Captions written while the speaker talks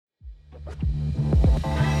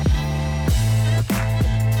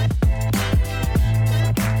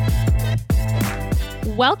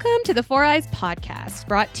Welcome to the Four Eyes podcast,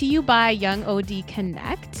 brought to you by Young OD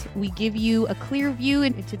Connect. We give you a clear view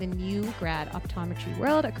into the new grad optometry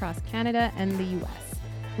world across Canada and the US.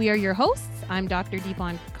 We are your hosts. I'm Dr.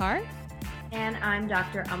 Deepan Kaur. And I'm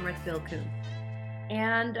Dr. Amrit Bilku.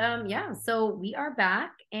 And so we are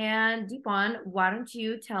back. And Deepan, why don't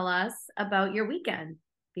you tell us about your weekend?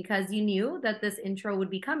 Because you knew that this intro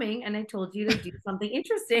would be coming and I told you to do something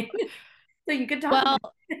interesting so you could talk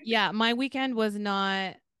about it. Yeah, my weekend was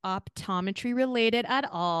not optometry related at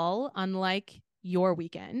all, unlike your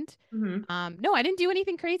weekend. Mm-hmm. No, I didn't do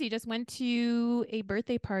anything crazy. Just went to a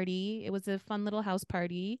birthday party. It was a fun little house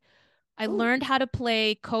party. I learned how to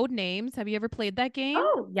play Code Names. Have you ever played that game?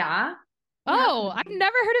 Oh, yeah. Oh, I've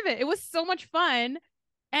never heard of it. It was so much fun.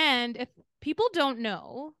 And if people don't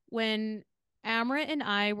know, when Amrit and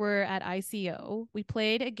I were at ICO, we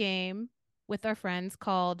played a game with our friends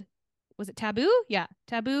called, was it Taboo? Yeah,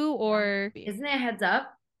 Taboo or... Isn't it Heads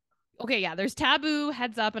Up? Okay, yeah, there's Taboo,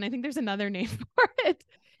 Heads Up, and I think there's another name for it.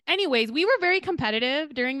 Anyways, we were very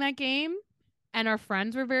competitive during that game, and our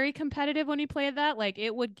friends were very competitive when we played that. Like,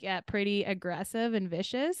 it would get pretty aggressive and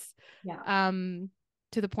vicious. Yeah.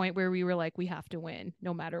 To the point where we were like, we have to win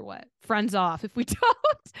no matter what. Friends off if we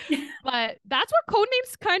don't. But that's what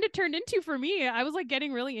Codenames kind of turned into for me. I was like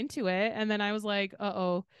getting really into it. And then I was like,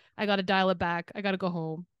 uh-oh, I got to dial it back. I got to go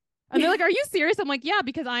home. And they're like, are you serious? I'm like, yeah,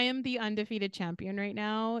 because I am the undefeated champion right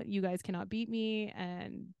now. You guys cannot beat me.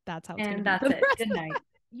 And that's how it's going to be. And that's it. Good night.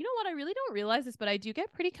 You know what? I really don't realize this, but I do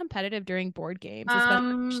get pretty competitive during board games.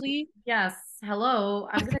 Especially. Yes. Hello.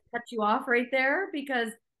 I'm going to cut you off right there because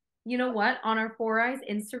you know what? On our Four Eyes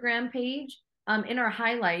Instagram page, in our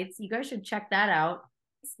highlights, you guys should check that out.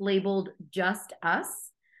 It's labeled Just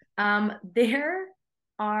Us. There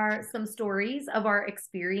are some stories of our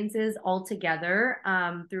experiences all together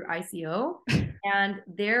through ICO. And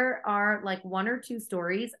there are like one or two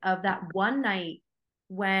stories of that one night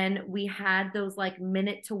when we had those like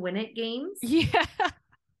minute to win it games. Yeah.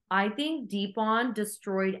 I think Deepan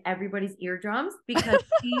destroyed everybody's eardrums because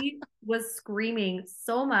he was screaming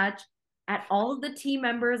so much at all of the team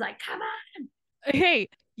members, like, come on. Hey,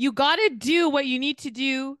 you got to do what you need to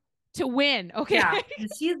do to win. Okay. Yeah.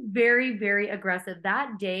 She's very, very aggressive.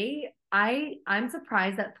 That day, I'm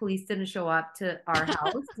surprised that police didn't show up to our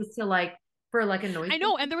house just to like, for like a noise. I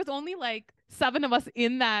know. And there was only like 7 of us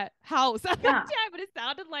in that house at that time, but it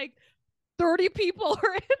sounded like 30 people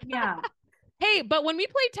were in Yeah. Hey, but when we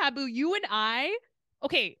played Taboo, you and I,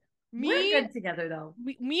 okay, we're good together though.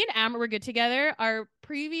 Me and Amber were good together. Our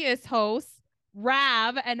previous hosts,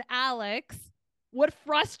 Rav and Alex, would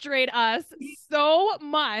frustrate us so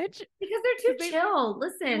much because they're too chill.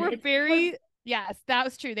 Listen, they were very yes, that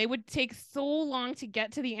was true. They would take so long to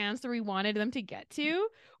get to the answer we wanted them to get to,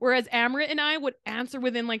 whereas Amrit and I would answer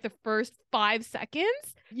within like the first 5 seconds.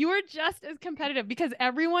 You were just as competitive because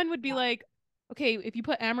everyone would be like, okay, if you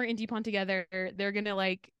put Amrit and Deepan together, they're gonna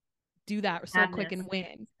like do that so quick and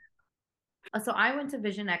win. So I went to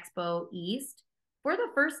Vision Expo East for the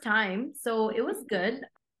first time. So it was good.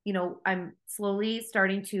 You know, I'm slowly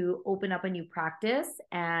starting to open up a new practice,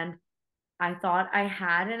 and I thought I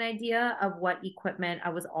had an idea of what equipment I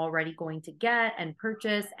was already going to get and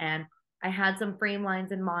purchase. And I had some frame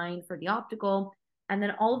lines in mind for the optical. And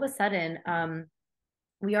then all of a sudden,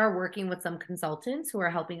 we are working with some consultants who are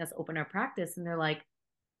helping us open our practice. And they're like,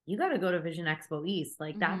 you got to go to Vision Expo East.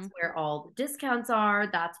 Like that's where all the discounts are.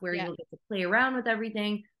 That's where you'll get to play around with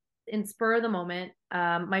everything. In spur of the moment,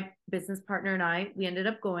 my business partner and I, we ended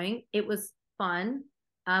up going. It was fun.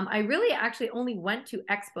 I really actually only went to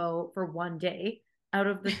Expo for one day out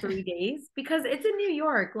of the 3 days because it's in New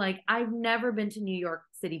York. Like I've never been to New York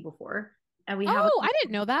City before. And we have I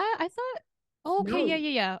didn't know that. I thought, okay, no,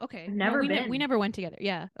 yeah. Okay. I've never been. We never went together.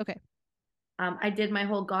 Yeah. Okay. I did my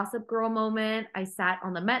whole Gossip Girl moment. I sat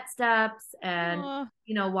on the Met steps and,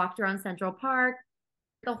 you know, walked around Central Park.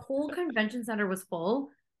 The whole convention center was full.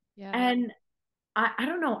 Yeah. And I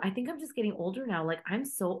don't know. I think I'm just getting older now. Like I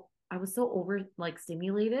was so over like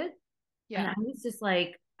stimulated. Yeah. And I was just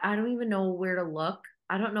like, I don't even know where to look.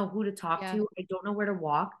 I don't know who to talk to. I don't know where to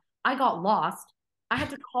walk. I got lost. I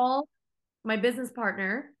had to call my business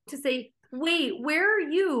partner to say, wait, where are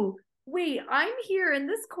you? Wait, I'm here in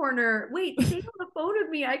this corner. Wait, stay on the phone with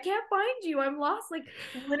me. I can't find you. I'm lost. Like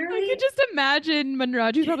literally. I can just imagine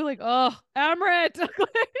Manraju's probably like, oh, Amrit.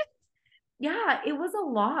 Yeah, it was a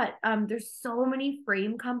lot. There's so many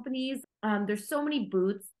frame companies. There's so many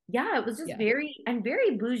booths. Yeah, it was just very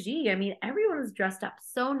bougie. I mean, everyone was dressed up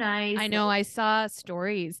so nice. I know. I saw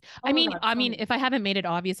stories. I mean, if I haven't made it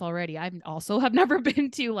obvious already, I also have never been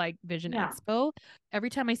to like Vision Expo. Every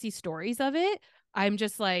time I see stories of it, I'm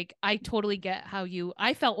just like, I totally get how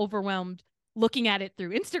I felt overwhelmed looking at it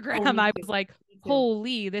through Oh, Instagram. me I too. was like, Me too.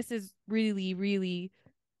 holy, this is really, really,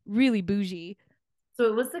 really bougie. So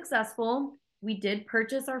it was successful. We did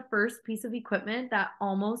purchase our first piece of equipment that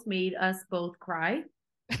almost made us both cry.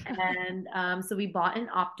 And so we bought an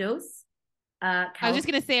Optos. I was just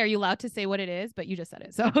Cal- gonna say, are you allowed to say what it is? But you just said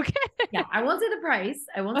it. So okay. yeah, I won't say the price.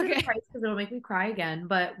 I won't say the Okay. price because it'll make me cry again.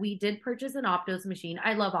 But we did purchase an Optos machine.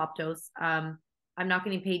 I love Optos. I'm not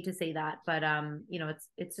getting paid to say that, but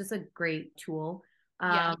it's just a great tool.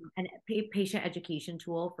 Yeah. And patient education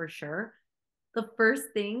tool for sure. The first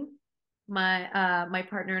thing my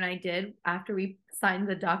partner and I did after we signed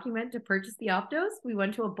the document to purchase the Optos, we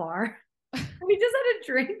went to a bar. We just had a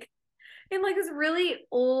drink in like this really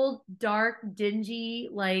old, dark, dingy,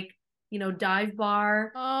 like, dive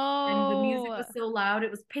bar. And the music Oh, was so loud.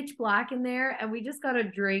 It was pitch black in there. And we just got a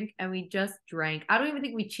drink and we just drank. I don't even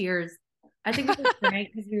think we cheers. I think we just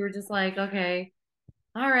drank because we were just like, okay,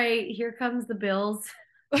 all right, here comes the bills.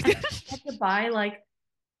 And I had to buy like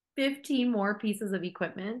 15 more pieces of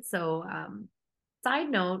equipment. So, side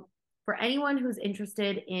note, for anyone who's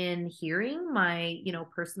interested in hearing my,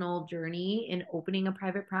 personal journey in opening a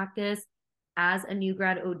private practice as a new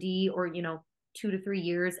grad OD or, 2 to 3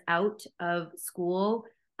 years out of school,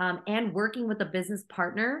 and working with a business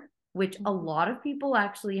partner, which a lot of people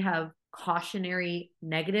actually have cautionary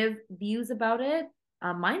negative views about it.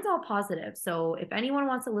 Mine's all positive. So if anyone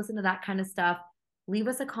wants to listen to that kind of stuff, leave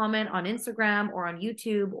us a comment on Instagram or on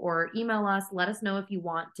YouTube or email us. Let us know if you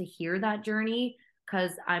want to hear that journey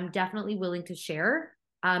because I'm definitely willing to share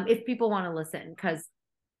if people want to listen because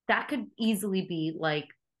that could easily be like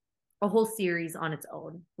a whole series on its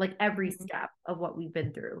own, like every mhm. step of what we've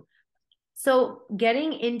been through. So,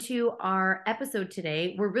 getting into our episode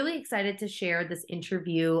today, we're really excited to share this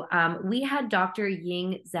interview. We had Dr.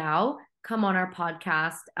 Ying Zhao come on our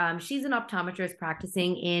podcast. She's an optometrist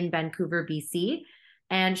practicing in Vancouver, BC,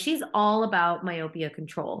 and she's all about myopia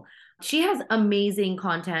control. She has amazing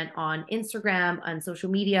content on Instagram and social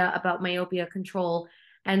media about myopia control.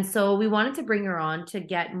 And so, we wanted to bring her on to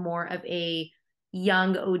get more of a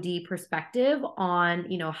young OD perspective on,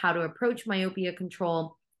 how to approach myopia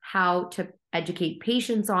control, how to educate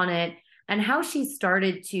patients on it, and how she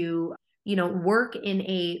started to, work in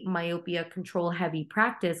a myopia control heavy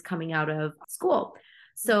practice coming out of school.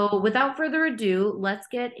 So, without further ado, let's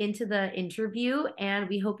get into the interview. And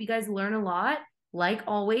we hope you guys learn a lot, like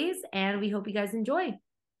always. And we hope you guys enjoy.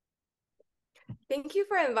 Thank you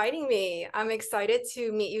for inviting me. I'm excited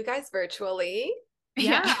to meet you guys virtually.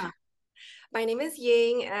 Yeah. Yeah. My name is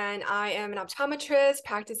Ying, and I am an optometrist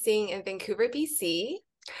practicing in Vancouver, BC.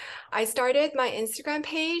 I started my Instagram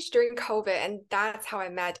page during COVID, and that's how I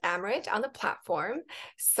met Amrit on the platform.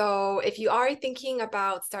 So if you are thinking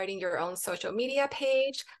about starting your own social media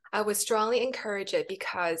page, I would strongly encourage it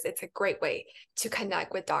because it's a great way to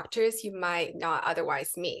connect with doctors you might not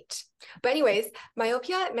otherwise meet. But anyways,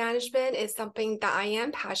 myopia management is something that I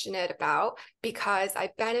am passionate about because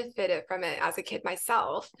I benefited from it as a kid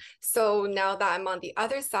myself. So now that I'm on the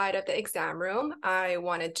other side of the exam room, I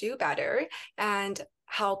want to do better and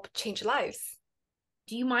help change lives.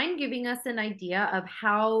 Do you mind giving us an idea of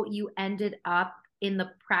how you ended up in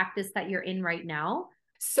the practice that you're in right now?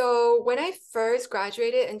 So when I first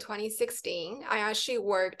graduated in 2016, I actually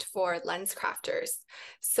worked for lens crafters.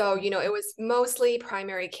 So, it was mostly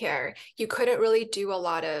primary care. You couldn't really do a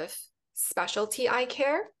lot of specialty eye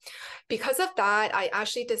care. Because of that, I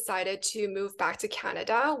actually decided to move back to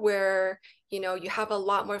Canada where, you have a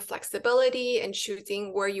lot more flexibility in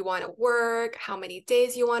choosing where you want to work, how many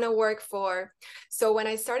days you want to work for. So when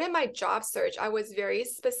I started my job search, I was very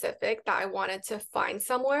specific that I wanted to find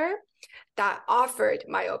somewhere that offered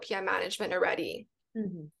myopia management already.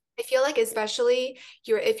 Mm-hmm. I feel like especially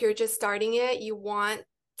if you're just starting it, you want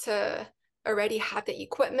to already have the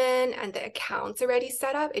equipment and the accounts already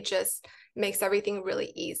set up. It just makes everything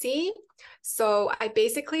really easy. So I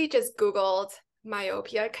basically just Googled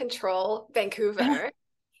myopia control Vancouver.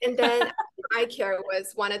 And then eye care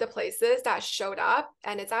was one of the places that showed up,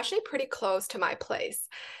 and it's actually pretty close to my place.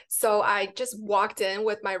 So I just walked in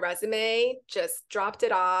with my resume, just dropped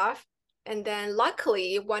it off. And then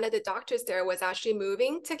luckily, one of the doctors there was actually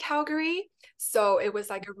moving to Calgary. So it was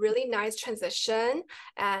like a really nice transition.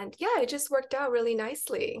 And yeah, it just worked out really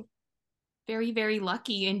nicely. Very, very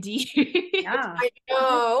lucky indeed. Yeah. I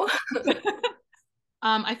know.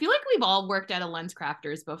 I feel like we've all worked at a lens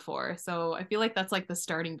crafters before. So I feel like that's like the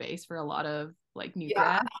starting base for a lot of like new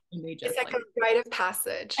Yeah, grads. And they it's just like like, a rite of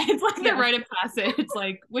passage. it's like the Yeah. rite of passage. It's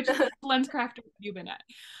like, which lens crafter have you been at?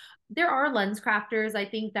 There are lens crafters, I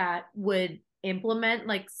think, that would implement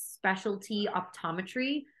like specialty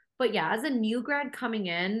optometry. But yeah, as a new grad coming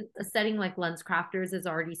in, a setting like Lens Crafters is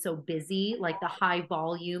already so busy, like the high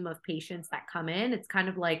volume of patients that come in. It's kind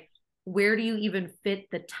of like, where do you even fit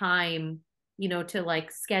the time, to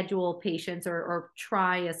like schedule patients or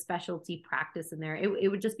try a specialty practice in there? It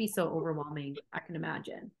would just be so overwhelming, I can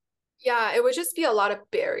imagine. Yeah, it would just be a lot of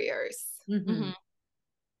barriers. Mm-hmm.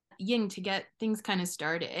 Ying, to get things kind of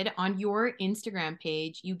started, on your Instagram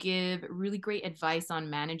page, you give really great advice on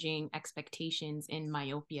managing expectations in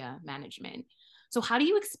myopia management. So, how do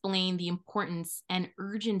you explain the importance and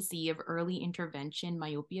urgency of early intervention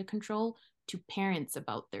myopia control to parents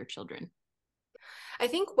about their children? I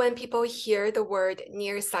think when people hear the word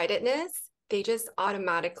nearsightedness, they just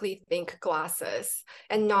automatically think glasses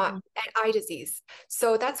and not eye disease.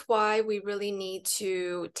 So that's why we really need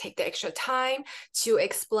to take the extra time to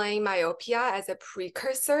explain myopia as a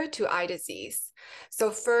precursor to eye disease.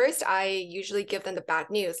 So first, I usually give them the bad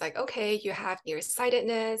news, like, okay, you have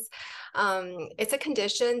nearsightedness. It's a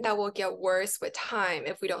condition that will get worse with time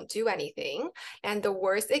if we don't do anything. And the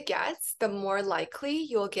worse it gets, the more likely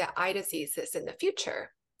you'll get eye diseases in the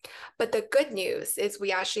future. But the good news is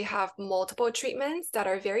we actually have multiple treatments that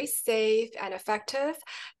are very safe and effective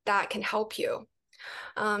that can help you.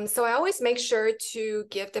 So I always make sure to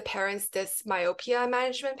give the parents this myopia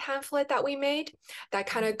management pamphlet that we made that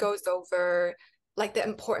kind of goes over like the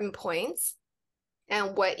important points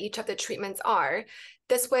and what each of the treatments are.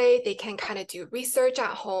 This way they can kind of do research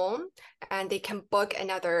at home and they can book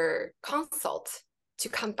another consult to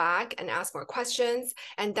come back and ask more questions.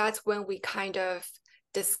 And that's when we kind of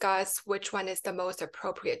discuss which one is the most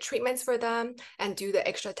appropriate treatments for them and do the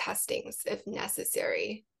extra testings if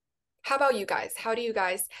necessary. How about you guys? How do you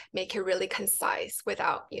guys make it really concise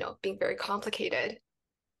without, being very complicated?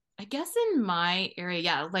 I guess in my area,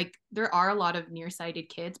 yeah, like there are a lot of nearsighted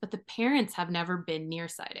kids, but the parents have never been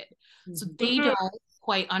nearsighted. So they don't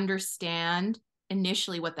quite understand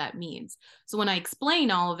initially what that means. So when I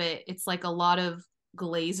explain all of it, it's like a lot of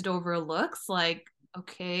glazed over looks like,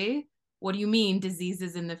 okay, what do you mean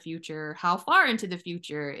diseases in the future? How far into the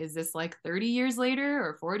future? Is this like 30 years later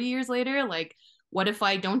or 40 years later? Like, what if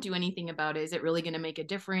I don't do anything about it? Is it really going to make a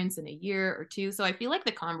difference in a year or two? So I feel like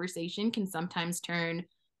the conversation can sometimes turn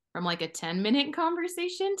from like a 10-minute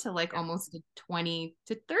conversation to like almost a 20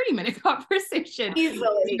 to 30-minute conversation.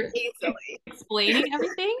 Easily. Explaining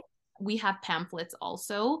everything. We have pamphlets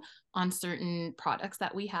also on certain products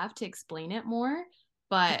that we have to explain it more.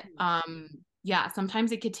 But yeah,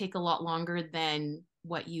 sometimes it could take a lot longer than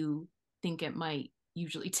what you think it might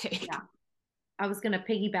usually take. Yeah. I was going to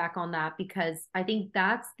piggyback on that because I think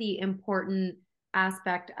that's the important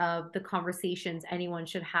aspect of the conversations anyone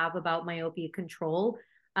should have about myopia control.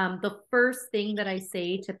 The first thing that I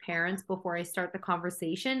say to parents before I start the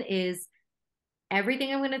conversation is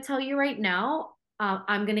everything I'm going to tell you right now.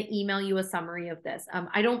 I'm going to email you a summary of this.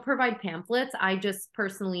 I don't provide pamphlets. I just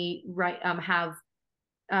personally have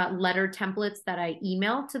letter templates that I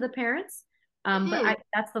email to the parents. But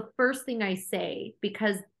that's the first thing I say,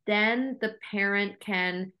 because then the parent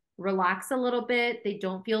can relax a little bit. They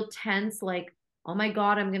don't feel tense, like, oh my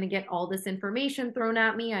God, I'm going to get all this information thrown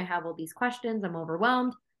at me. I have all these questions. I'm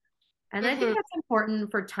overwhelmed. And I think that's important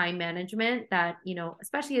for time management that,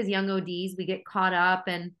 especially as young ODs, we get caught up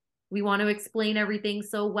and we want to explain everything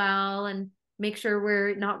so well and make sure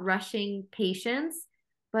we're not rushing patients.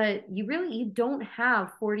 But you don't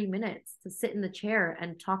have 40 minutes to sit in the chair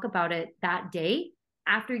and talk about it that day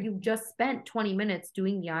after you've just spent 20 minutes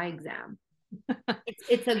doing the eye exam.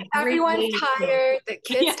 It's a great Everyone's tired, the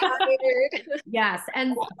kids tired. Yes.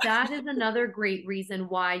 And that is another great reason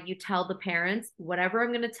why you tell the parents, whatever I'm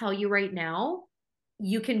going to tell you right now,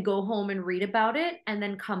 you can go home and read about it and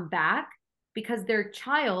then come back, because their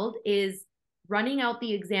child is running out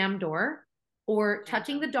the exam door or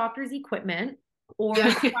touching the doctor's equipment or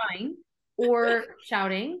crying or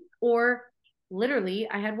shouting, or literally,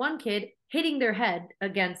 I had one kid hitting their head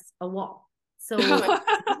against a wall. So there's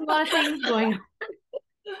a lot of things going on.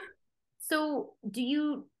 So do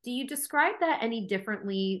you describe that any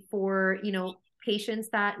differently for, patients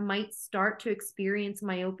that might start to experience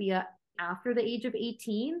myopia after the age of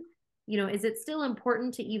 18? Is it still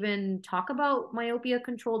important to even talk about myopia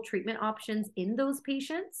control treatment options in those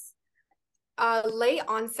patients? Late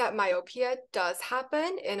onset myopia does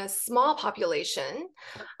happen in a small population,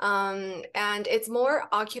 and it's more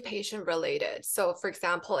occupation related. So for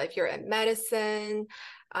example, if you're in medicine,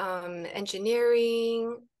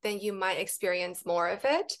 engineering, then you might experience more of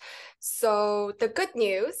it. So the good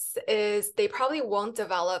news is they probably won't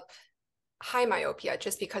develop high myopia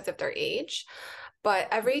just because of their age, but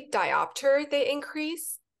every diopter they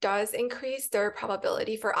increase, does increase their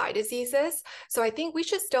probability for eye diseases. So I think we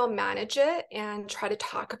should still manage it and try to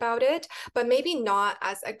talk about it, but maybe not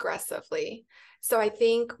as aggressively. So I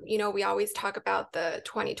think, we always talk about the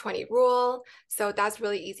 20/20 rule. So that's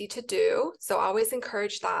really easy to do. So I always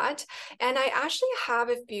encourage that. And I actually have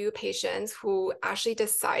a few patients who actually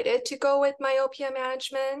decided to go with myopia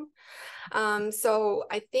management. So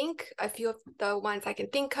I think a few of the ones I can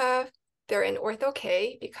think of, they're in Ortho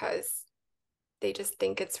K because they just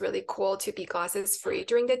think it's really cool to be glasses free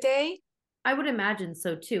during the day. I would imagine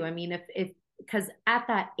so too. I mean, if because at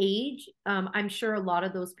that age, I'm sure a lot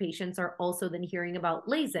of those patients are also then hearing about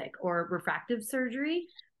LASIK or refractive surgery.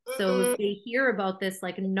 So if they hear about this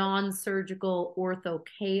like non-surgical Ortho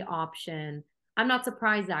K option, I'm not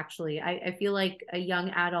surprised actually. I feel like a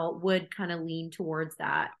young adult would kind of lean towards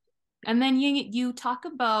that. And then you talk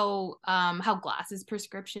about how glasses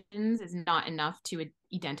prescriptions is not enough to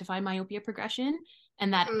identify myopia progression,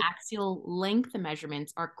 and that axial length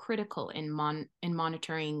measurements are critical in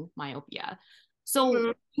monitoring myopia. So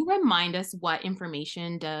can you remind us what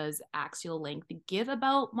information does axial length give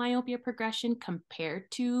about myopia progression compared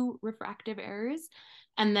to refractive errors?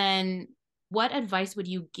 And then what advice would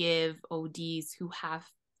you give ODs who have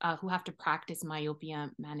to practice myopia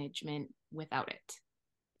management without it?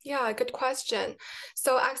 Yeah, good question.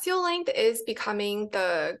 So axial length is becoming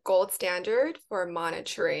the gold standard for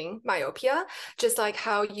monitoring myopia, just like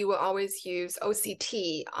how you will always use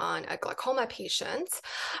OCT on a glaucoma patient.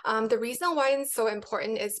 The reason why it's so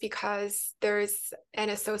important is because there's an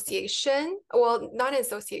association, well, not an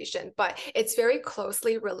association, but it's very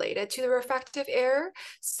closely related to the refractive error.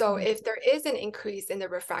 So if there is an increase in the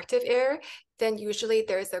refractive error, then usually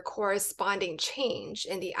there's a corresponding change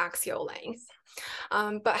in the axial length.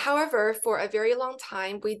 But however, for a very long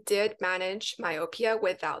time, we did manage myopia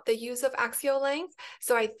without the use of axial length.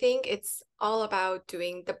 So I think it's all about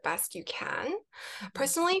doing the best you can.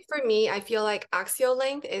 Personally, for me, I feel like axial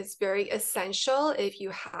length is very essential if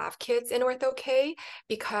you have kids in Ortho K,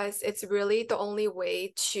 because it's really the only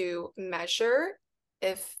way to measure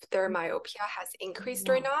if their myopia has increased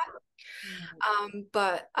or not.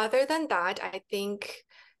 But other than that, I think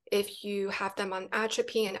if you have them on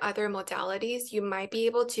atropine and other modalities, you might be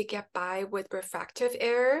able to get by with refractive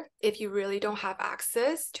error if you really don't have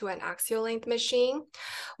access to an axial length machine.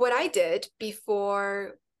 What I did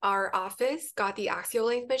before our office got the axial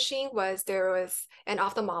length machine was there was an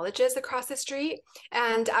ophthalmologist across the street,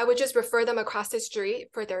 and I would just refer them across the street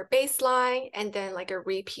for their baseline and then like a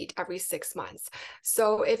repeat every 6 months.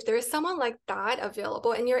 So if there's someone like that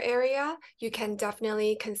available in your area, you can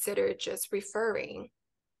definitely consider just referring.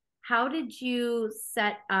 How did you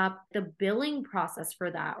set up the billing process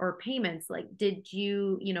for that or payments? Like, did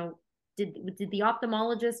did the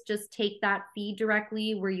ophthalmologist just take that fee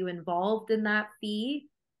directly? Were you involved in that fee?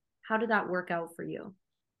 How did that work out for you?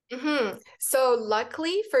 So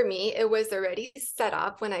luckily for me, it was already set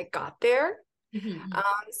up when I got there.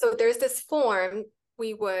 So there's this form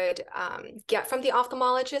we would get from the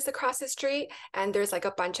ophthalmologist across the street, and there's like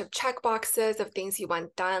a bunch of check boxes of things you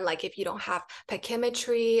want done. Like if you don't have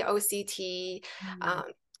pachymetry, OCT,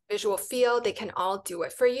 visual field, they can all do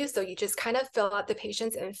it for you. So you just kind of fill out the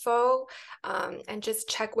patient's info and just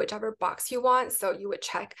check whichever box you want. So you would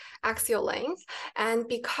check axial length. And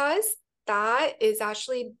because that is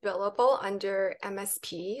actually billable under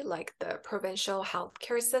MSP, like the provincial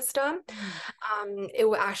healthcare system, it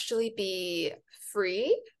will actually be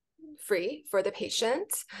free for the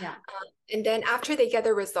patient. Yeah. And then after they get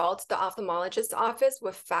the results, the ophthalmologist's office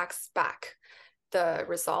would fax back the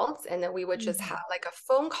results, and then we would just have like a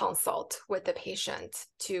phone consult with the patient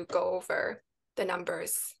to go over the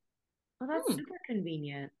numbers. Oh, that's super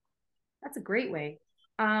convenient. That's a great way.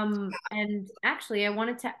 And actually, I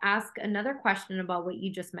wanted to ask another question about what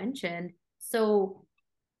you just mentioned. So,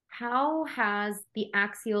 how has the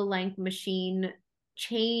axial length machine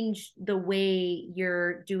changed the way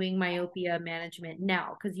you're doing myopia management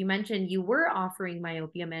now? Because you mentioned you were offering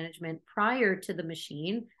myopia management prior to the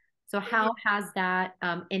machine. So, how has that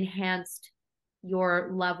enhanced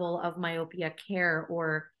your level of myopia care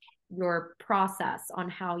or your process on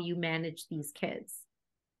how you manage these kids?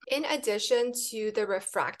 In addition to the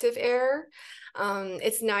refractive error,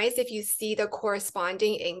 it's nice if you see the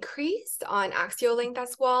corresponding increase on axial length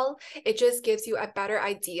as well. It just gives you a better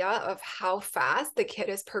idea of how fast the kid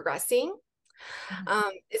is progressing.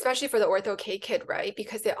 Especially for the Ortho K kid, right?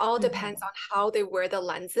 Because it all depends on how they wear the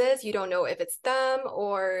lenses. You don't know if it's them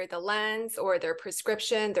or the lens or their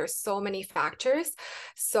prescription. There's so many factors.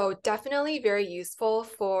 So definitely very useful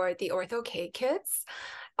for the Ortho K kids.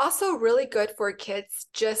 Also really good for kids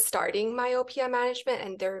just starting myopia management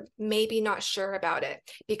and they're maybe not sure about it.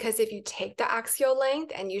 Because if you take the axial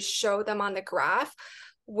length and you show them on the graph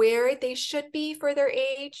where they should be for their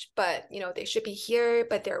age, but they should be here,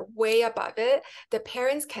 but they're way above it, the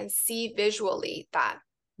parents can see visually that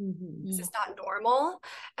this is not normal.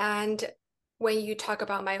 And when you talk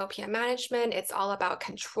about myopia management, it's all about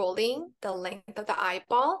controlling the length of the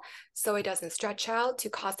eyeball so it doesn't stretch out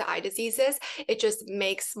to cause the eye diseases. It just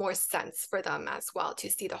makes more sense for them as well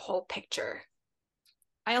to see the whole picture.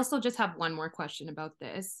 I also just have one more question about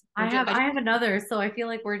this. I have another, so I feel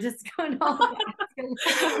like we're just going all the I'm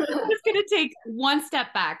just gonna take one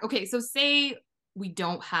step back. Okay, so say we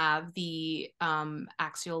don't have the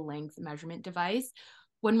axial length measurement device.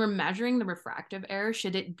 When we're measuring the refractive error,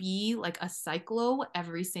 should it be like a cyclo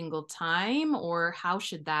every single time, or how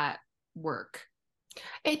should that work?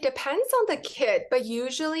 It depends on the kid, but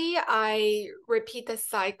usually I repeat the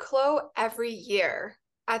cyclo every year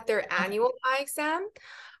at their annual eye exam.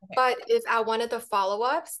 Okay. But if at one of the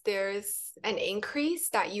follow-ups there's an increase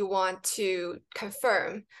that you want to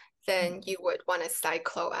confirm, then you would want a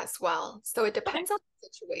cyclo as well. So it depends on the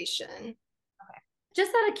situation.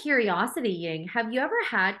 Just out of curiosity, Ying, have you ever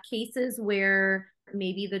had cases where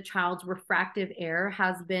maybe the child's refractive error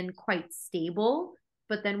has been quite stable,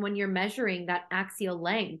 but then when you're measuring that axial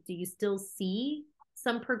length, do you still see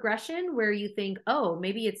some progression where you think, oh,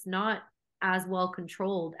 maybe it's not as well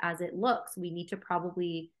controlled as it looks? We need to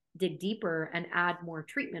probably dig deeper and add more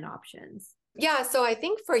treatment options. Yeah, so I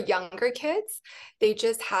think for younger kids, they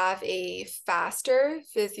just have a faster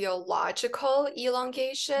physiological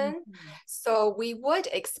elongation. So we would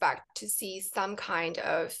expect to see some kind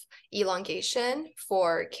of elongation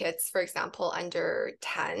for kids, for example, under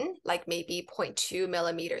 10, like maybe 0.2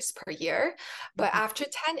 millimeters per year. But after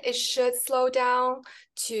 10, it should slow down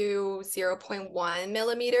to 0.1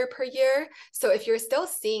 millimeter per year. So if you're still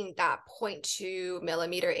seeing that 0.2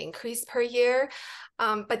 millimeter increase per year,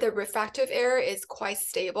 but the refractive error is quite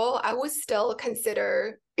stable, I would still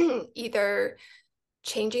consider either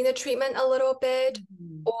changing the treatment a little bit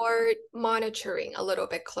or monitoring a little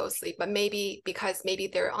bit closely, but maybe because maybe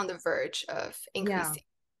they're on the verge of increasing.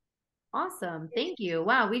 Awesome. Thank you.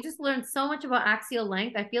 Wow. We just learned so much about axial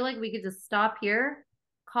length. I feel like we could just stop here,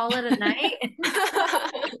 call it a night.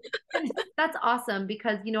 That's awesome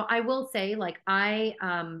because, I will say like I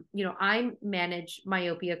manage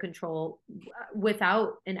myopia control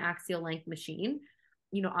without an axial length machine.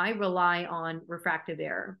 I rely on refractive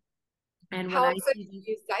error. And how often do you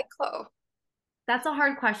use cyclo? That's a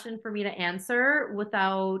hard question for me to answer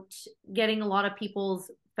without getting a lot of people's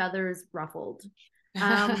feathers ruffled.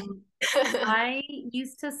 I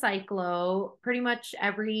used to cyclo pretty much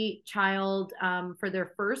every child for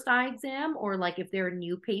their first eye exam, or like if they're a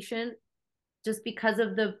new patient, just because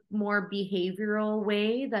of the more behavioral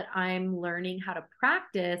way that I'm learning how to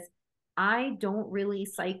practice. I don't really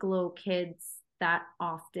cyclo kids that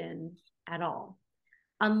often at all,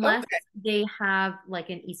 unless they have like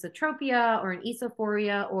an esotropia or an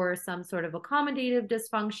esophoria or some sort of accommodative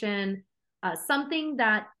dysfunction, something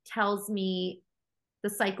that tells me the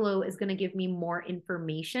cyclo is going to give me more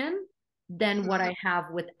information than what I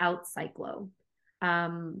have without cyclo.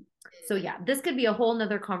 So yeah, this could be a whole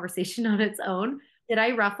nother conversation on its own. Did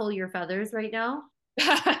I ruffle your feathers right now?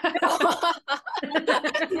 Not at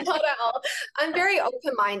all. I'm very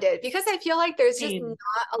open-minded because I feel like there's just not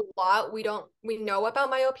a lot we know about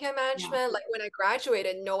myopia management. Like when I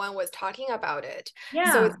graduated, no one was talking about it.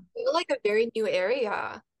 So it's like a very new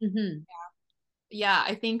area. Yeah,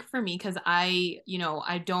 I think for me, because I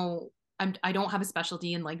don't have a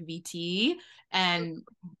specialty in like VT, and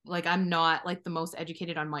like I'm not like the most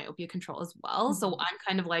educated on myopia control as well. So I'm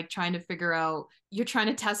kind of like trying to figure out, you're trying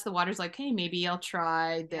to test the waters, like, hey, maybe I'll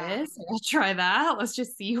try this, or I'll try that. Let's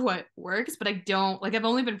just see what works. But I've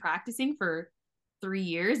only been practicing for 3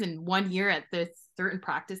 years and 1 year at this certain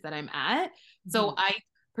practice that I'm at. So I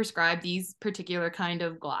prescribe these particular kind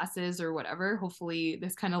of glasses or whatever. Hopefully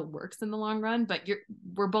this kind of works in the long run, but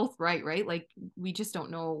we're both right? Like we just don't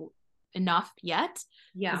know enough yet.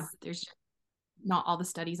 Yeah. There's not all the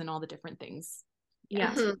studies and all the different things.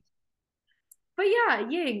 Yeah. But yeah,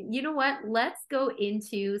 Ying, you know what? Let's go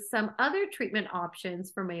into some other treatment options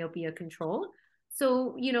for myopia control.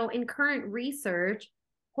 So, in current research,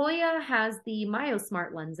 Hoya has the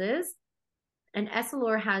MyoSmart lenses and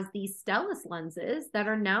Essilor has these Stellus lenses that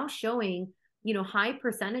are now showing, high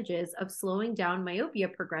percentages of slowing down myopia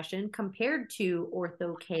progression compared to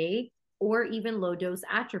Ortho-K or even low-dose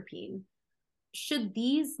atropine. Should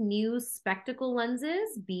these new spectacle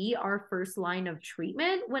lenses be our first line of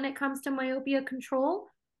treatment when it comes to myopia control?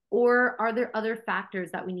 or are there other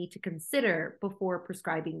factors that we need to consider before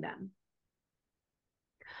prescribing them?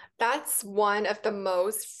 That's one of the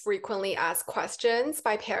most frequently asked questions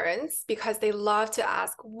by parents because they love to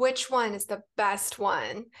ask which one is the best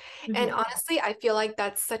one. And honestly, I feel like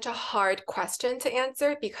that's such a hard question to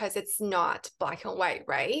answer because it's not black and white,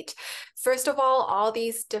 right? First of all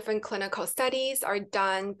these different clinical studies are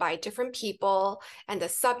done by different people and the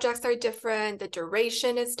subjects are different, the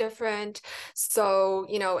duration is different. So,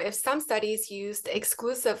 if some studies used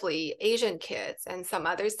exclusively Asian kids and some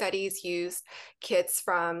other studies used kids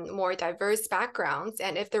from more diverse backgrounds,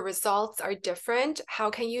 and if the results are different, how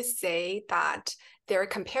can you say that they're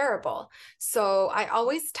comparable? So I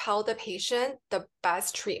always tell the patient the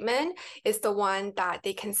best treatment is the one that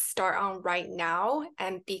they can start on right now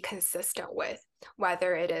and be consistent with,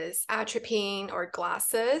 whether it is atropine or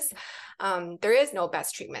glasses. There is no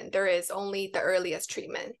best treatment. There is only the earliest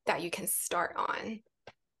treatment that you can start on.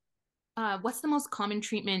 What's the most common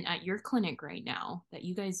treatment at your clinic right now that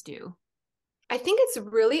you guys do? I think it's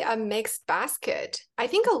really a mixed basket. I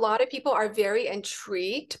think a lot of people are very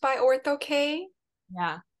intrigued by Ortho-K.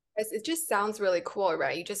 Yeah. It just sounds really cool,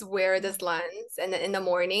 right? You just wear this lens and then in the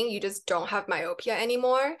morning, you just don't have myopia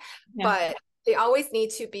anymore. Yeah. But they always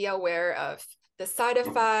need to be aware of the side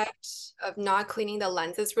effect of not cleaning the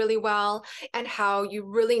lenses really well and how you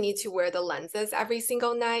really need to wear the lenses every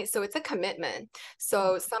single night. So it's a commitment.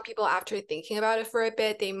 So some people, after thinking about it for a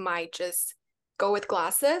bit, they might just go with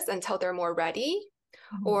glasses until they're more ready,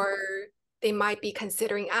 or they might be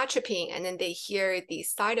considering atropine and then they hear the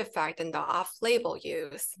side effect and the off-label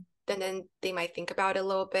use. Then they might think about it a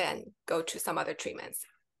little bit and go to some other treatments.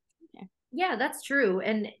 Yeah, that's true.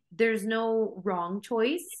 And there's no wrong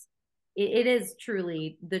choice. It is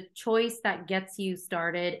truly the choice that gets you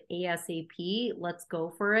started ASAP. Let's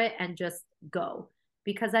go for it and just go.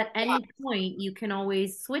 Because at any point, you can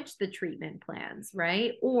always switch the treatment plans,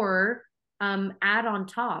 right? Or add on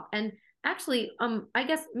top. And actually, I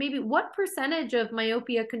guess maybe what percentage of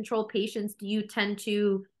myopia control patients do you tend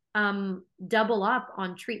to double up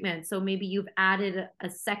on treatment? So maybe you've added a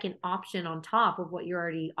second option on top of what you're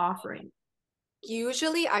already offering.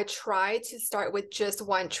 Usually I try to start with just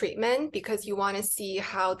one treatment because you want to see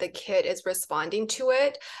how the kid is responding to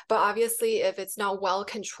it. But obviously, if it's not well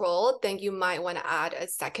controlled, then you might want to add a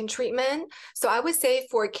second treatment. So I would say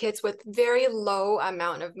for kids with very low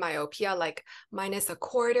amount of myopia, like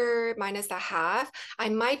 -1/4, -1/2, I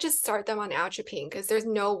might just start them on atropine because there's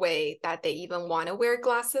no way that they even want to wear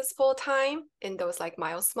glasses full time in those like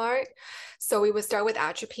MyoSmart. So we would start with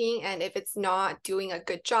atropine, and if it's not doing a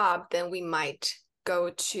good job, then we might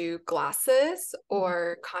go to glasses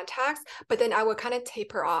or contacts, but then I would kind of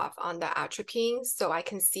taper off on the atropine so I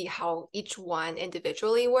can see how each one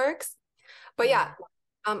individually works. But yeah,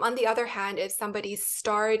 on the other hand, if somebody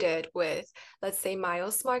started with, let's say,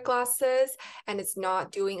 MyoSmart glasses and it's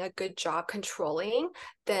not doing a good job controlling,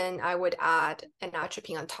 then I would add an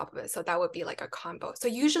atropine on top of it. So that would be like a combo. So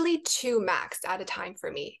usually 2 max at a time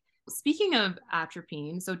for me. Speaking of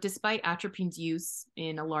atropine, so despite atropine's use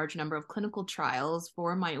in a large number of clinical trials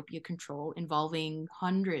for myopia control involving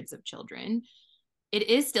hundreds of children, it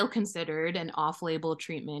is still considered an off-label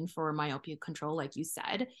treatment for myopia control, like you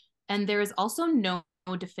said. And there is also no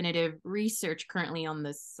definitive research currently on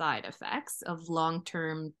the side effects of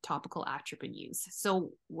long-term topical atropine use.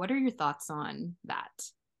 So what are your thoughts on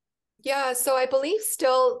that? Yeah, so I believe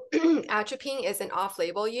still atropine is an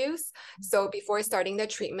off-label use. So before starting the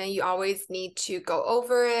treatment, you always need to go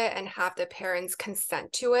over it and have the parents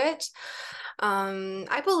consent to it.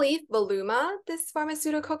 I believe Voluma, this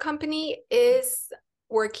pharmaceutical company, is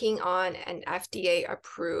working on an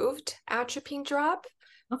FDA-approved atropine drop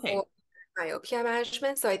for myopia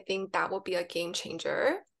management. So I think that will be a game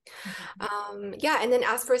changer. Yeah, and then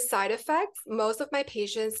as for side effects, most of my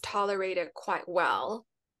patients tolerate it quite well.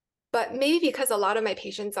 But maybe because a lot of my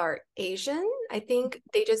patients are Asian, I think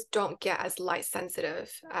they just don't get as light sensitive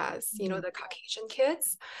as, the Caucasian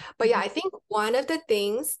kids. But yeah, I think one of the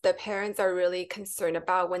things the parents are really concerned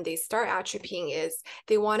about when they start atropine is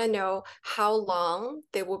they want to know how long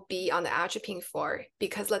they will be on the atropine for.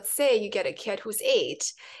 Because let's say you get a kid who's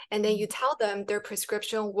 8 and then you tell them their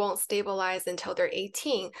prescription won't stabilize until they're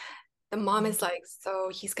 18. The mom is like, so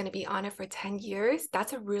he's going to be on it for 10 years?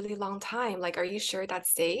 That's a really long time. Like, are you sure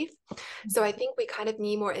that's safe? So I think we kind of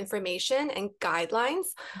need more information and guidelines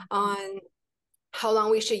on how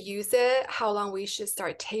long we should use it, how long we should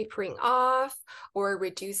start tapering off or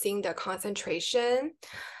reducing the concentration.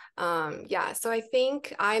 Yeah, so I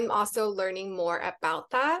think I'm also learning more about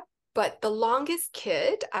that. But the longest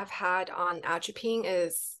kid I've had on atropine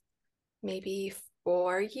is maybe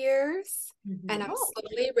 4 years. And I'm Oh,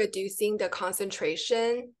 slowly reducing the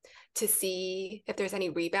concentration to see if there's any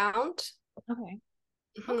rebound. Okay.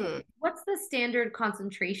 Mhm. what's the standard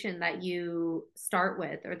concentration that you start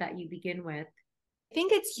with or that you begin with? I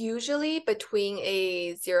think it's usually between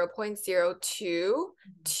a 0.02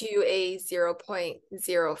 to a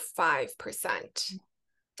 0.05%,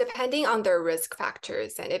 depending on their risk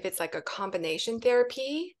factors and if it's like a combination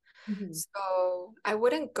therapy. Mhm. So I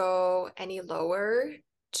wouldn't go any lower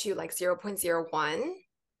to like 0.01.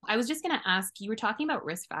 I was just going to ask, you were talking about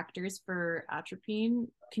risk factors for atropine.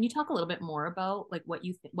 Can you talk a little bit more about like what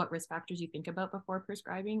risk factors you think about before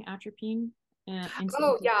prescribing atropine Oh,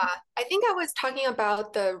 insulin? yeah. I think I was talking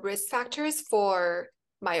about the risk factors for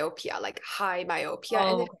myopia, like high myopia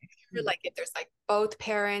in the Oh, future, like if there's like both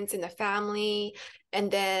parents in the family, and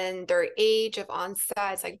then their age of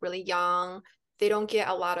onset is like really young. They don't get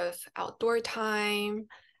a lot of outdoor time.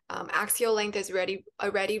 Axial length is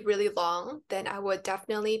already really long, then I would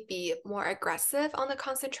definitely be more aggressive on the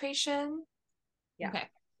concentration. Yeah. okay.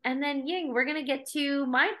 And then Ying, we're gonna get to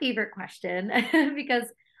my favorite question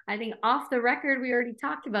because I think off the record we already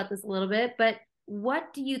talked about this a little bit, but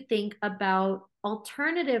what do you think about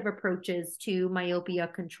alternative approaches to myopia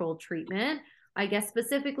control treatment? I guess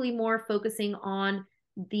specifically more focusing on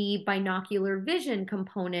the binocular vision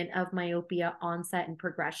component of myopia onset and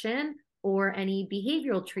progression, or any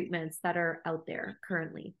behavioral treatments that are out there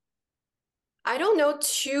currently. I don't know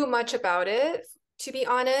too much about it, to be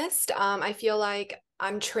honest. I feel like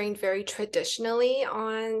I'm trained very traditionally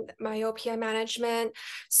on myopia management.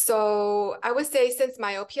 So I would say since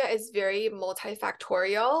myopia is very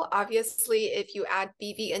multifactorial, obviously, if you add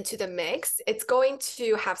BV into the mix, it's going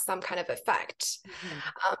to have some kind of effect.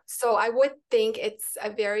 Mhm. So I would think it's a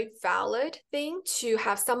very valid thing to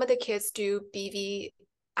have some of the kids do BV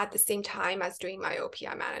at the same time as doing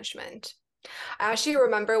myopia management. I actually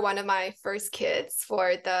remember one of my first kids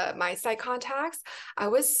for the MySight contacts. I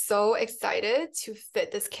was so excited to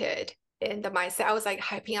fit this kid in the MySight. I was like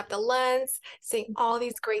hyping up the lens, saying all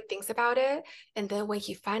these great things about it. And then when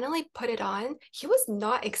he finally put it on, he was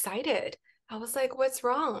not excited. I was like, what's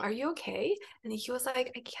wrong? Are you okay? And he was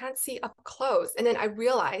like, I can't see up close. And then I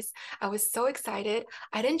realized I was so excited.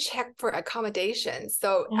 I didn't check for accommodations.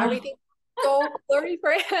 So everything so blurry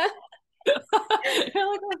for him.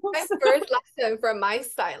 You're like, My "Oops." first lesson from my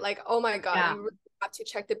side, like, oh my God, Yeah. you really have to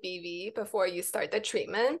check the BV before you start the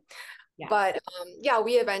treatment. Yeah. But yeah,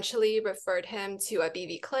 we eventually referred him to a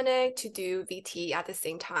BV clinic to do VT at the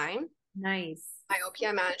same time, Nice.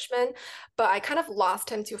 myopia management. But I kind of lost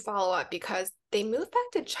him to follow up because they moved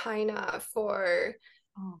back to China for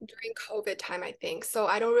Oh. during COVID time, I think. So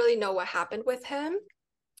I don't really know what happened with him.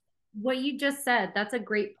 What you just said, that's a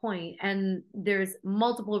great point. And there's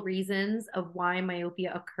multiple reasons of why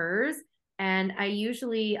myopia occurs. And I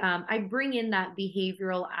usually I bring in that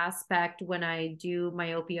behavioral aspect when I do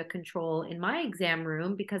myopia control in my exam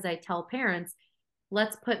room, because I tell parents,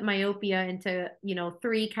 let's put myopia into,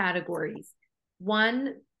 three categories.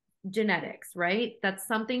 One, genetics, right? That's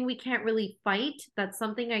something we can't really fight. That's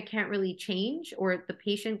something I can't really change, or the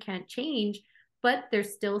patient can't change, but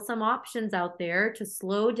there's still some options out there to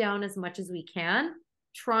slow down as much as we can,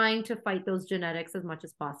 trying to fight those genetics as much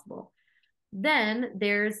as possible. Then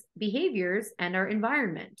there's behaviors and our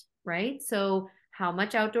environment, right? So how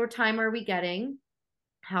much outdoor time are we getting?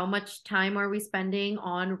 How much time are we spending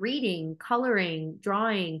on reading, coloring,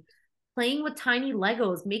 drawing, playing with tiny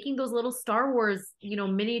Legos, making those little Star Wars,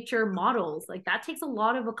 miniature models? Like that takes a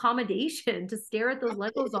lot of accommodation to stare at those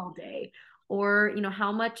Legos all day. Or,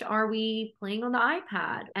 how much are we playing on the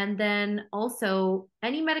iPad? And then also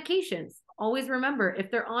any medications. Always remember,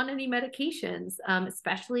 if they're on any medications,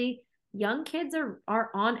 especially young kids are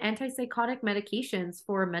on antipsychotic medications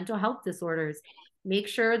for mental health disorders. Make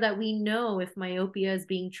sure that we know if myopia is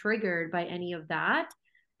being triggered by any of that.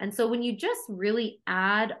 And so when you just really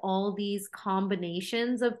add all these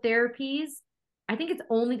combinations of therapies, I think it's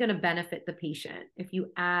only going to benefit the patient if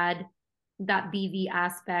you add that BV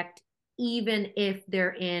aspect, even if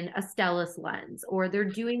they're in a Stellus lens or they're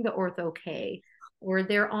doing the ortho K or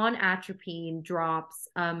they're on atropine drops.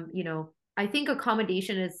 I think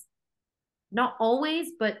accommodation is not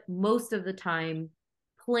always, but most of the time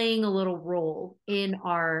playing a little role in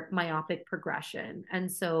our myopic progression.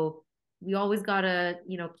 And so we always got to,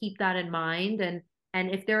 keep that in mind.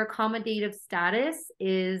 And if their accommodative status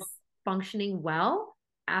is functioning well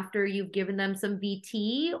after you've given them some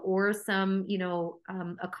VT or some,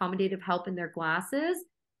 accommodative help in their glasses,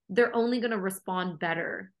 they're only going to respond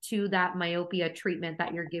better to that myopia treatment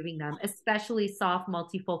that you're giving them, especially soft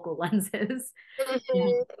multifocal lenses.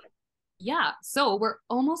 Mhm. Yeah, so we're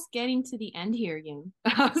almost getting to the end here, Ying.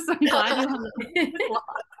 So I'm glad you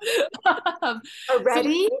have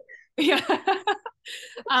Already? yeah.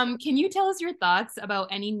 Can you tell us your thoughts about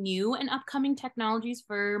any new and upcoming technologies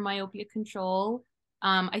for myopia control?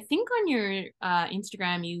 I think on your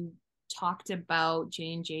Instagram you talked about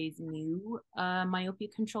J&J's new myopia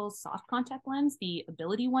control soft contact lens, the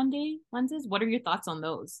Ability One Day lenses. What are your thoughts on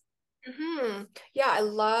those? Yeah, I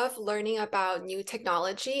love learning about new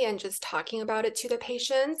technology and just talking about it to the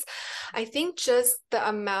patients. I think just the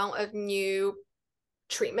amount of new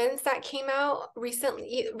treatments that came out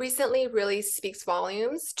recently really speaks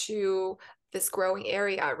volumes to this growing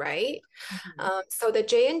area, right? So the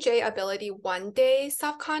J&J Ability One Day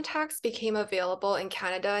soft contacts became available in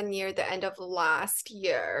Canada near the end of last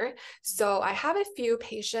year. So I have a few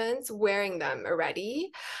patients wearing them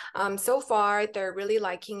already. So far, they're really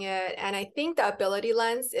liking it. And I think the Ability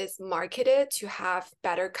lens is marketed to have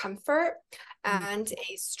better comfort and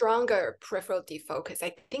a stronger peripheral defocus.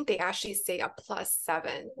 I think they actually say a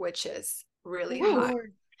 +7, which is really high.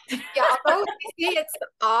 Yeah, although they say it's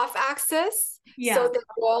off axis, so they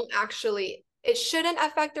won't actually, it shouldn't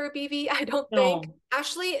affect their BV, I don't think.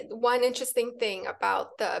 Actually, one interesting thing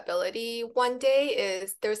about the Ability One Day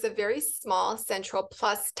is there's a very small central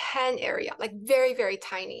 +10 area, like very, very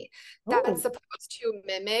tiny, that's supposed to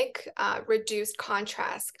mimic reduced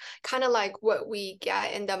contrast, kind of like what we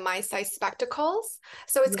get in the my-size spectacles.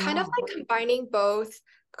 So it's kind of like combining both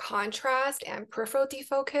contrast and peripheral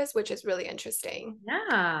defocus, which is really interesting.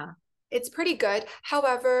 Yeah. It's pretty good.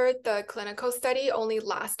 However, the clinical study only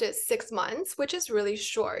lasted 6 months, which is really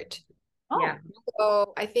short. Yeah.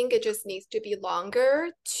 So I think it just needs to be longer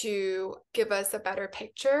to give us a better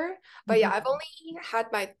picture. But yeah, I've only had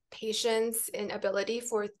my patients in Ability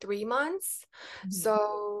for 3 months.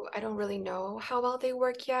 So I don't really know how well they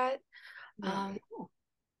work yet.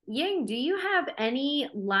 Ying, do you have any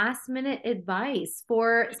last minute advice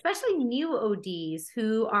for especially new ODs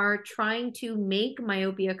who are trying to make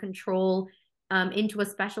myopia control into a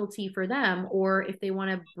specialty for them, or if they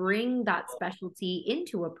want to bring that specialty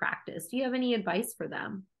into a practice? Do you have any advice for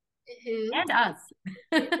them? And us.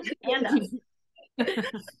 And us.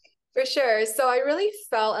 For sure. So I really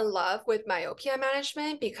fell in love with myopia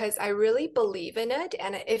management because I really believe in it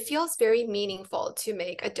and it feels very meaningful to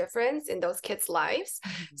make a difference in those kids' lives.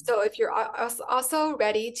 So if you're also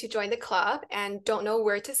ready to join the club and don't know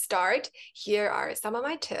where to start, here are some of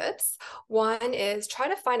my tips. One is try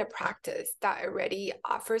to find a practice that already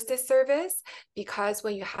offers this service, because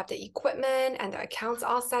when you have the equipment and the accounts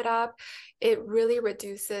all set up, it really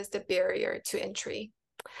reduces the barrier to entry.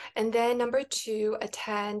 And then number 2,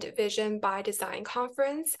 attend Vision by Design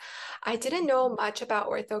conference. I didn't know much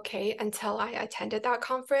about Ortho-K until I attended that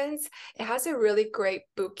conference. It has a really great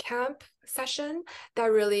boot camp session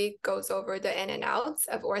that really goes over the in and outs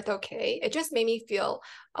of Ortho-K. It just made me feel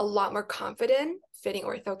a lot more confident fitting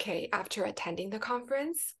Ortho-K after attending the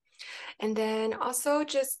conference. And then also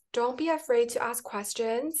just don't be afraid to ask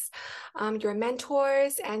questions. Your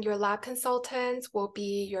mentors and your lab consultants will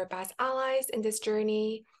be your best allies in this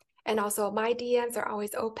journey. And also my DMs are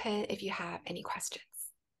always open if you have any questions.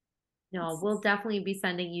 No, we'll definitely be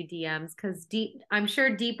sending you DMs because I'm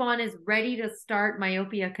sure Deepon is ready to start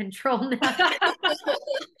myopia control now.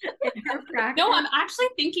 No, I'm actually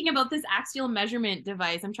thinking about this axial measurement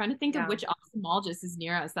device. I'm trying to think of which ophthalmologist is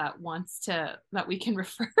near us that we can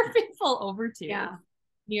refer people over to. Yeah.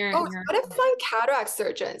 What if like cataract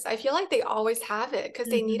surgeons? I feel like they always have it because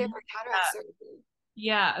they need it for cataract surgery.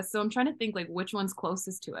 Yeah, so I'm trying to think like which one's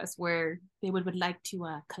closest to us where they would like to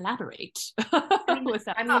collaborate. I mean,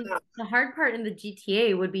 the hard part in the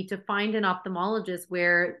GTA would be to find an ophthalmologist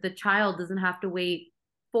where the child doesn't have to wait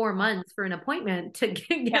 4 months for an appointment to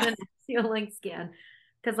get an axial length scan.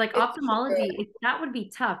 Because like ophthalmology, that would be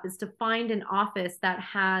tough, is to find an office that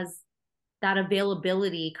has that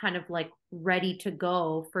availability kind of like ready to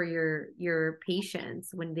go for your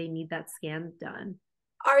patients when they need that scan done.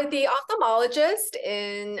 Are the ophthalmologists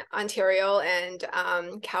in Ontario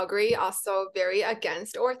and Calgary also very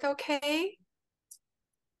against Ortho-K?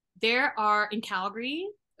 There are in Calgary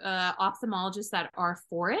ophthalmologists that are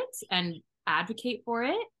for it and advocate for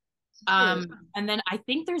it. And then I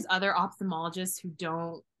think there's other ophthalmologists who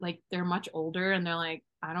don't, like, they're much older and they're like,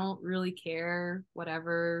 I don't really care,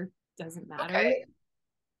 whatever, doesn't matter.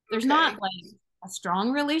 There's not like a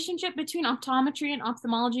strong relationship between optometry and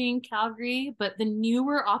ophthalmology in Calgary, but the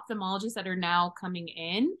newer ophthalmologists that are now coming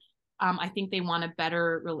in, I think they want a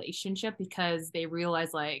better relationship because they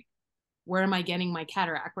realize, like, where am I getting my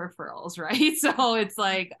cataract referrals, right? So it's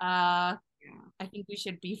like, I think we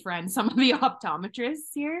should befriend some of the optometrists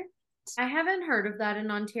here. I haven't heard of that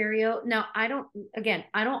in Ontario. Now, I don't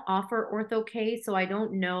offer Ortho-K, so I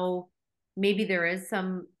don't know. Maybe there is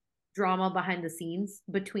some drama behind the scenes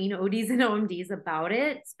between ODs and OMDs about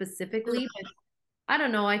it specifically, but I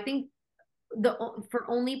don't know. I think for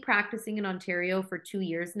only practicing in Ontario for 2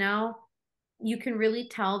 years now, you can really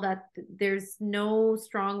tell that there's no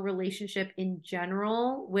strong relationship in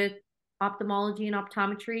general with ophthalmology and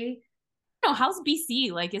optometry. No, how's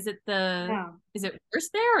BC? Like, is it worse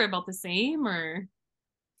there or about the same or?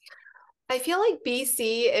 I feel like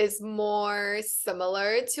BC is more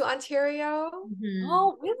similar to Ontario. Mm-hmm.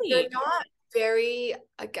 Oh, really? They're not very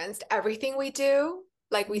against everything we do.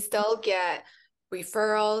 Like we still get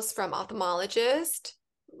referrals from ophthalmologists.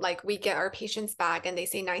 Like we get our patients back and they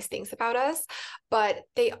say nice things about us, but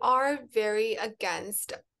they are very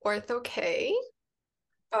against Ortho-K.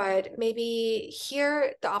 But maybe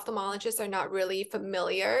here the ophthalmologists are not really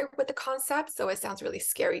familiar with the concept, so it sounds really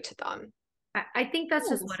scary to them. I think that's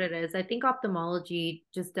just what it is. I think ophthalmology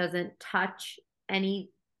just doesn't touch any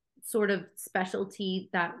sort of specialty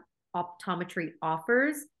that optometry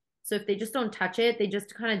offers. So if they just don't touch it, they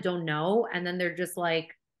just kind of don't know. And then they're just like,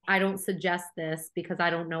 I don't suggest this because I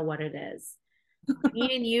don't know what it is.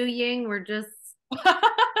 Me and you, Ying, we're just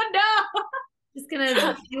just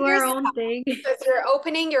gonna do our own thing. Because you're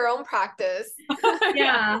opening your own practice.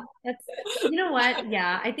 Yeah, that's, you know what?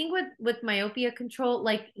 Yeah, I think with myopia control,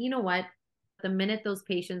 like, you know what? The minute those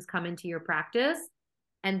patients come into your practice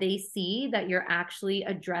and they see that you're actually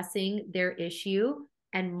addressing their issue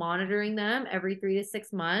and monitoring them every 3 to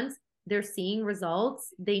 6 months, they're seeing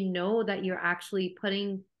results. They know that you're actually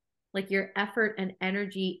putting like your effort and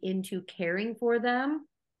energy into caring for them.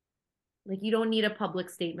 Like you don't need a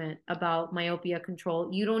public statement about myopia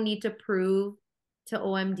control. You don't need to prove to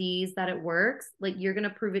OMDs that it works. Like you're going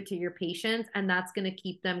to prove it to your patients, and that's going to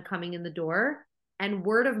keep them coming in the door. And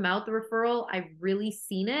word of mouth referral, I've really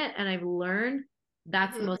seen it and I've learned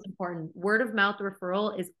that's the most important. Word of mouth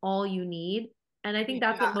referral is all you need. And I think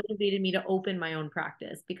that's what motivated me to open my own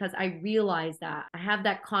practice, because I realized that I have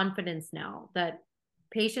that confidence now that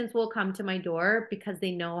patients will come to my door because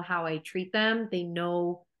they know how I treat them. They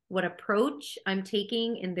know what approach I'm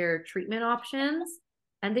taking in their treatment options,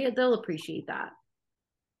 and they'll appreciate that.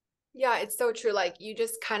 Yeah, it's so true. Like you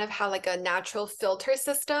just kind of have like a natural filter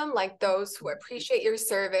system. Like those who appreciate your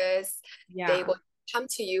service, they will come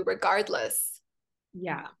to you regardless.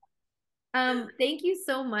 Yeah. Thank you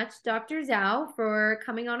so much, Dr. Zhao, for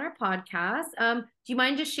coming on our podcast. Do you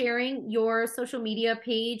mind just sharing your social media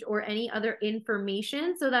page or any other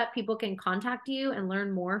information so that people can contact you and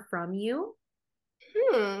learn more from you?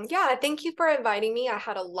 Yeah, thank you for inviting me. I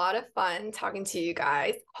had a lot of fun talking to you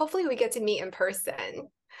guys. Hopefully we get to meet in person.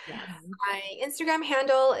 Yes. My Instagram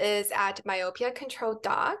handle is at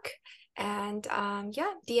myopiacontroldoc. And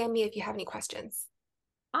yeah, DM me if you have any questions.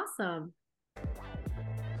 Awesome.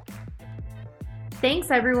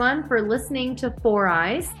 Thanks everyone for listening to Four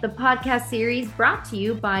Eyes, the podcast series brought to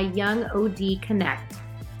you by Young OD Connect.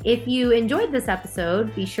 If you enjoyed this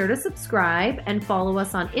episode, be sure to subscribe and follow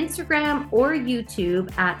us on Instagram or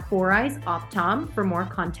YouTube at Four Eyes Optom for more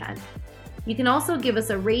content. You can also give us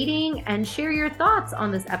a rating and share your thoughts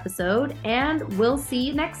on this episode, and we'll see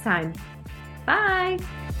you next time. Bye.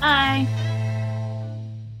 Bye.